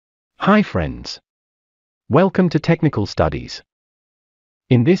Hi friends. Welcome to Technical Studies.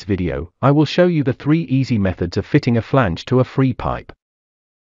 In this video, I will show you the 3 easy methods of fitting a flange to a free pipe.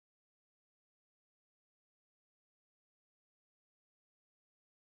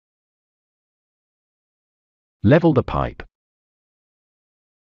 Level the pipe.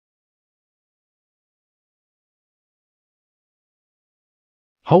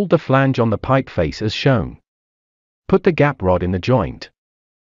 Hold the flange on the pipe face as shown. Put the gap rod in the joint.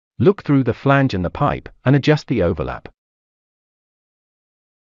 Look through the flange and the pipe, and adjust the overlap.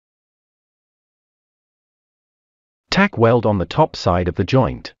 Tack weld on the top side of the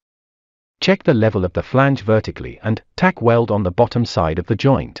joint. Check the level of the flange vertically and tack weld on the bottom side of the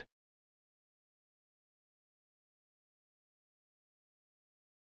joint.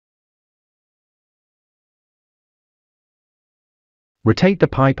 Rotate the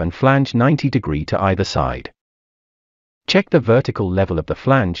pipe and flange 90 degrees to either side. Check the vertical level of the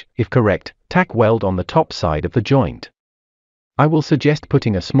flange. If correct, tack weld on the top side of the joint. I will suggest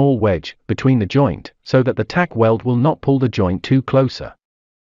putting a small wedge between the joint so that the tack weld will not pull the joint too closer.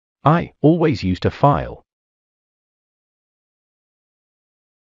 I always used a file.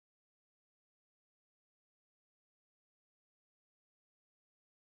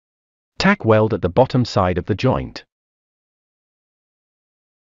 Tack weld at the bottom side of the joint.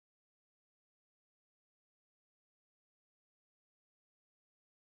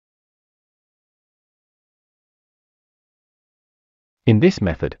 In this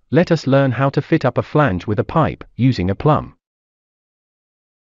method, let us learn how to fit up a flange with a pipe, using a plumb.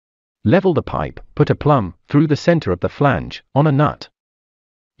 Level the pipe, put a plumb through the center of the flange, on a nut.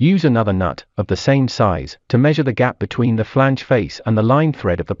 Use another nut, of the same size, to measure the gap between the flange face and the line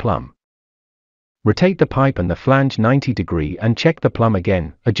thread of the plumb. Rotate the pipe and the flange 90 degrees and check the plumb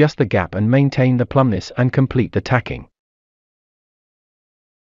again, adjust the gap and maintain the plumbness and complete the tacking.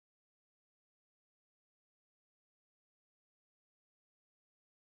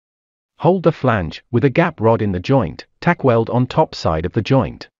 Hold the flange, with a gap rod in the joint, tack weld on top side of the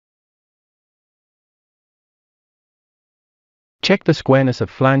joint. Check the squareness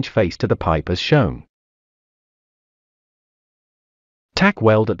of flange face to the pipe as shown. Tack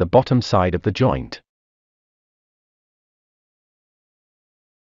weld at the bottom side of the joint.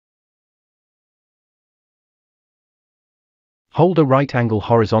 Hold a right angle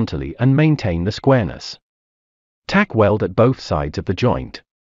horizontally and maintain the squareness. Tack weld at both sides of the joint.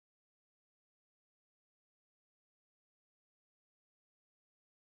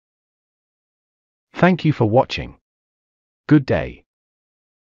 Thank you for watching. Good day.